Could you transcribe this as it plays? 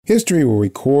History will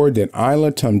record that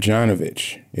Ajla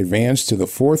Tomljanovic advanced to the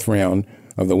fourth round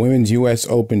of the Women's U.S.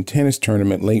 Open tennis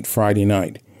tournament late Friday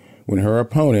night, when her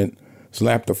opponent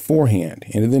slapped a forehand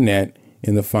into the net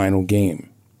in the final game.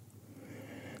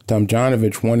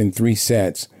 Tomljanovic won in 3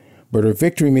 sets, but her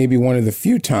victory may be one of the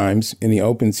few times in the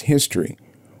Open's history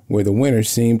where the winner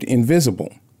seemed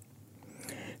invisible.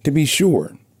 To be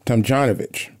sure,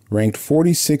 Tomljanovic, ranked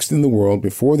 46th in the world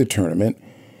before the tournament,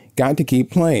 got to keep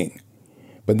playing,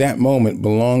 but that moment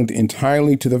belonged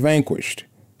entirely to the vanquished,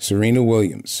 Serena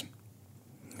Williams.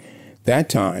 That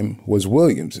time was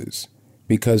Williams's,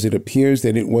 because it appears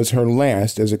that it was her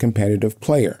last as a competitive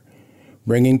player,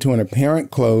 bringing to an apparent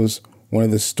close one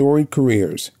of the storied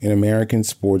careers in American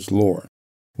sports lore.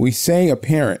 We say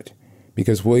apparent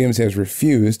because Williams has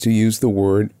refused to use the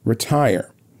word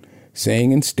retire,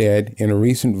 saying instead in a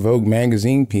recent Vogue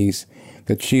magazine piece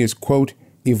that she is, quote,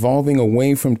 evolving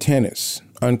away from tennis,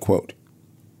 unquote.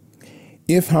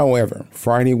 If, however,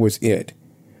 Friday was it,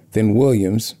 then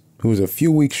Williams, who is a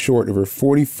few weeks short of her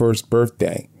 41st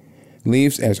birthday,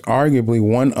 leaves as arguably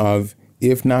one of,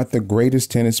 if not the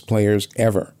greatest tennis players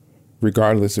ever,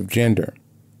 regardless of gender.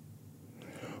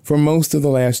 For most of the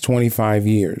last 25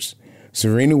 years,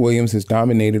 Serena Williams has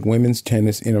dominated women's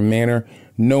tennis in a manner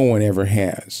no one ever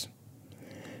has.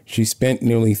 She spent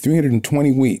nearly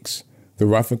 320 weeks, the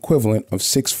rough equivalent of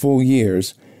 6 full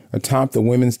years, atop the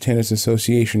Women's Tennis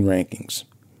Association rankings.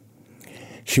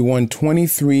 She won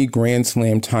 23 Grand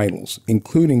Slam titles,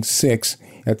 including 6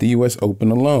 at the U.S.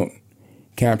 Open alone,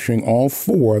 capturing all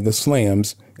 4 of the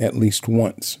slams at least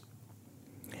once.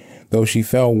 Though she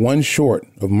fell 1 short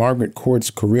of Margaret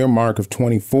Court's career mark of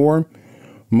 24,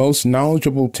 most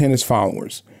knowledgeable tennis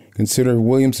followers consider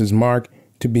Williams' mark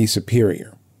to be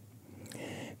superior.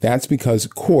 That's because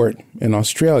Court, an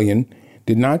Australian,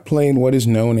 did not play in what is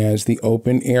known as the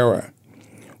Open era,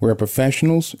 where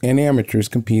professionals and amateurs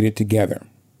competed together.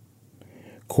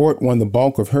 Court won the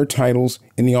bulk of her titles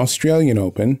in the Australian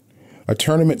Open, a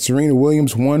tournament Serena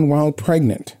Williams won while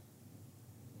pregnant.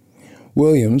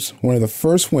 Williams, one of the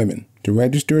first women to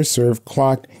register a serve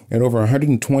clocked at over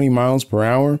 120 miles per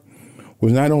hour,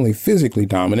 was not only physically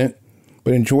dominant,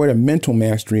 but enjoyed a mental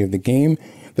mastery of the game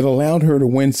that allowed her to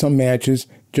win some matches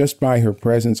just by her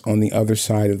presence on the other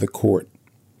side of the court.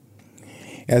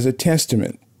 As a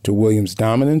testament to Williams'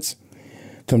 dominance,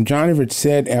 Tomljanovic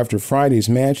said after Friday's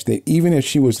match that even as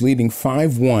she was leading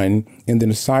 5-1 in the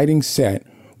deciding set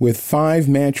with 5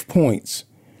 match points,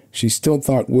 she still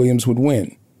thought Williams would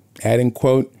win, adding,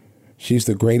 quote, she's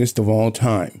the greatest of all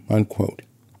time, unquote.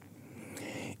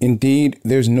 Indeed,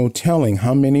 there's no telling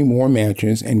how many more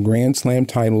matches and Grand Slam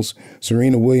titles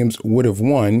Serena Williams would have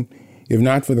won if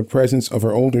not for the presence of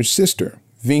her older sister,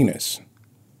 Venus.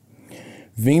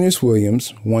 Venus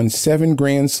Williams won 7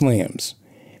 Grand Slams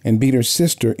and beat her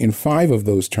sister in 5 of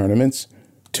those tournaments,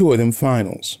 2 of them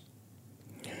finals.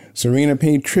 Serena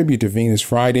paid tribute to Venus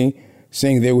Friday,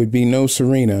 saying there would be no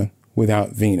Serena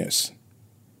without Venus.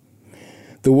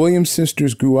 The Williams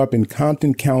sisters grew up in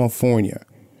Compton, California,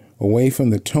 away from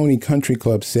the Tony Country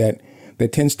Club set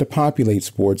that tends to populate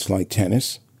sports like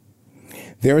tennis.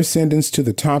 Their ascendance to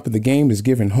the top of the game has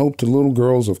given hope to little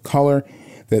girls of color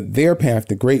that their path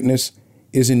to greatness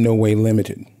is in no way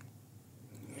limited.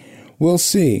 We'll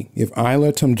see if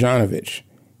Ajla Tomljanovic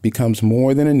becomes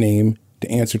more than a name to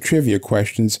answer trivia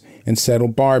questions and settle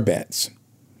bar bets.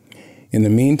 In the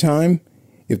meantime,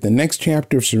 if the next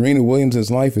chapter of Serena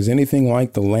Williams' life is anything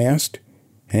like the last,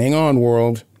 hang on,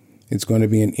 world. It's going to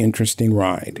be an interesting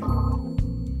ride.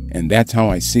 And that's how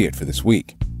I see it for this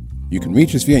week. You can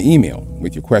reach us via email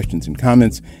with your questions and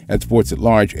comments at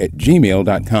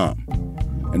sportsatlarge@gmail.com.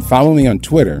 And follow me on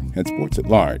Twitter at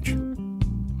sportsatlarge.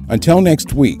 Until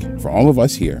next week, for all of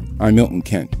us here, I'm Milton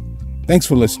Kent. Thanks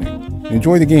for listening.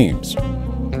 Enjoy the games.